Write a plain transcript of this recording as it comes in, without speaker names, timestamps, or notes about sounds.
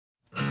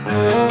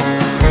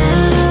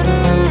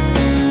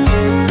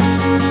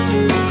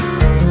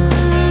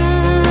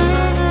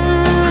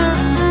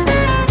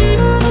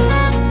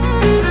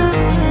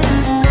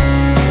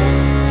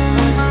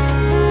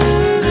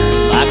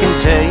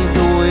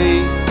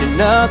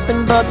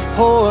nothing but the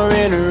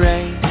pouring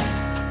rain,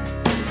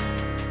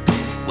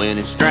 when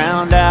it's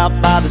drowned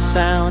out by the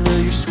sound of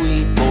your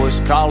sweet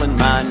voice calling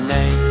my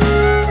name.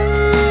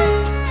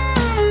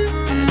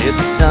 And if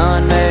the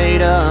sun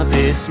made up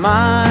its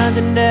mind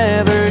to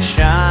never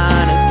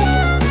shine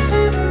again,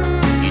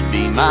 you'd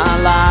be my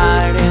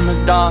light in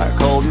the dark,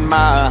 holding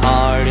my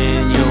heart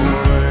in your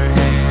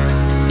hand.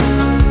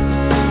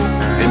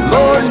 And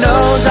Lord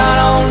knows I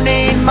don't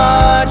need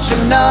much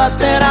of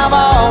nothing, I've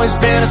always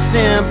been a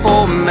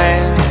simple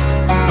man.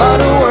 But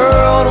a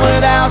world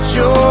without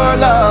your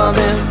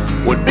loving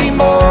would be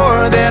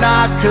more than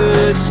I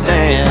could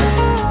stand.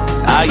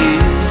 I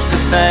used to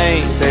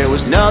think there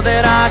was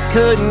nothing I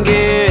couldn't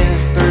get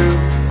through.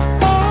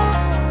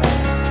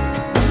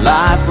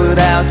 Life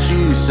without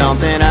you,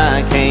 something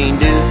I can't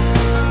do.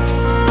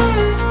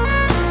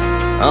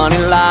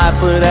 Honey,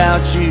 life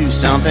without you,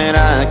 something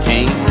I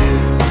can't do.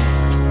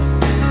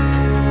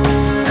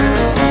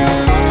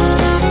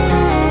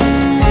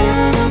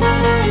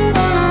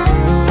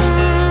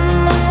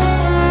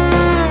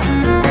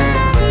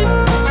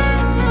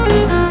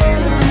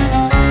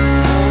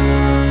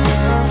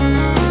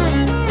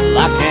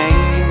 I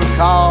can't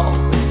recall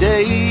a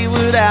day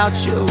without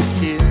your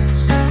kiss.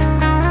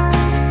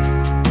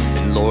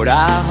 And Lord,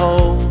 I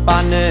hope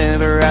I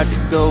never have to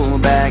go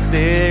back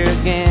there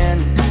again.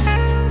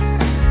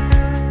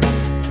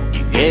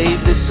 You gave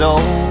this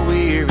old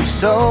weary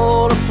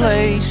soul a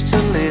place to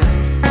live.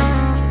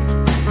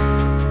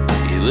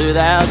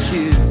 Without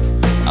you,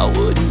 I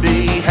wouldn't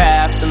be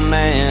half the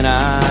man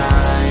I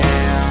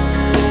am.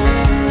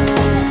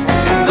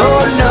 And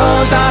Lord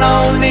knows I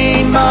don't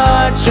need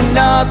much or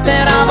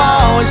nothing, I've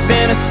always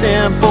been a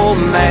simple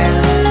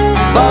man.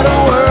 But a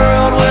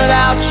world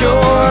without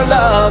your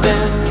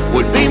loving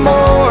would be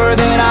more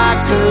than I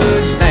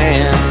could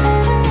stand.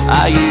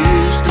 I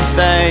used to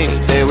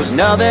think there was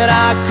nothing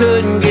I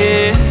couldn't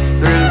get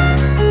through.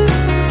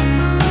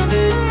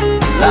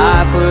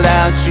 Life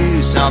without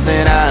you,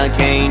 something I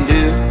can't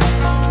do.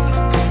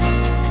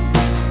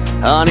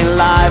 Honey,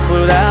 life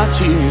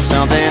without you,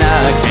 something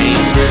I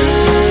can't do.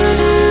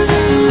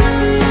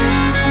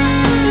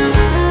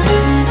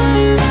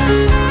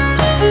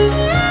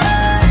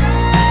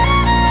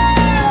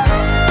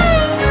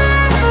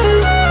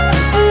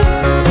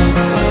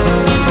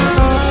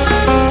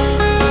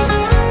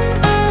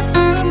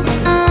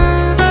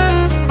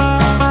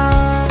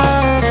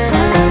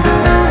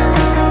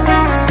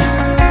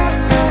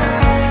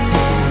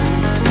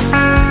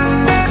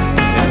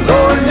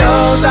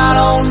 I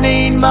don't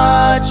need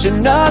much or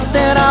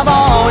nothing, I've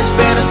always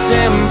been a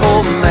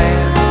simple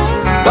man.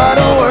 But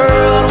a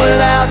world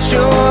without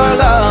your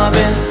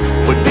loving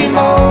would be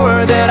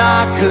more than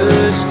I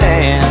could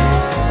stand.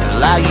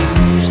 Well, I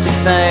used to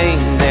think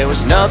there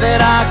was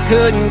nothing I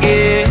couldn't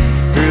get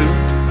through.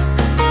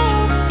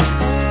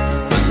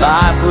 But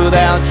life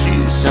without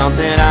you,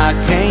 something I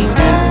can't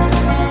do.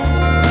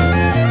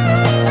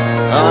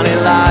 Honey,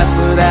 life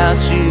without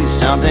you,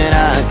 something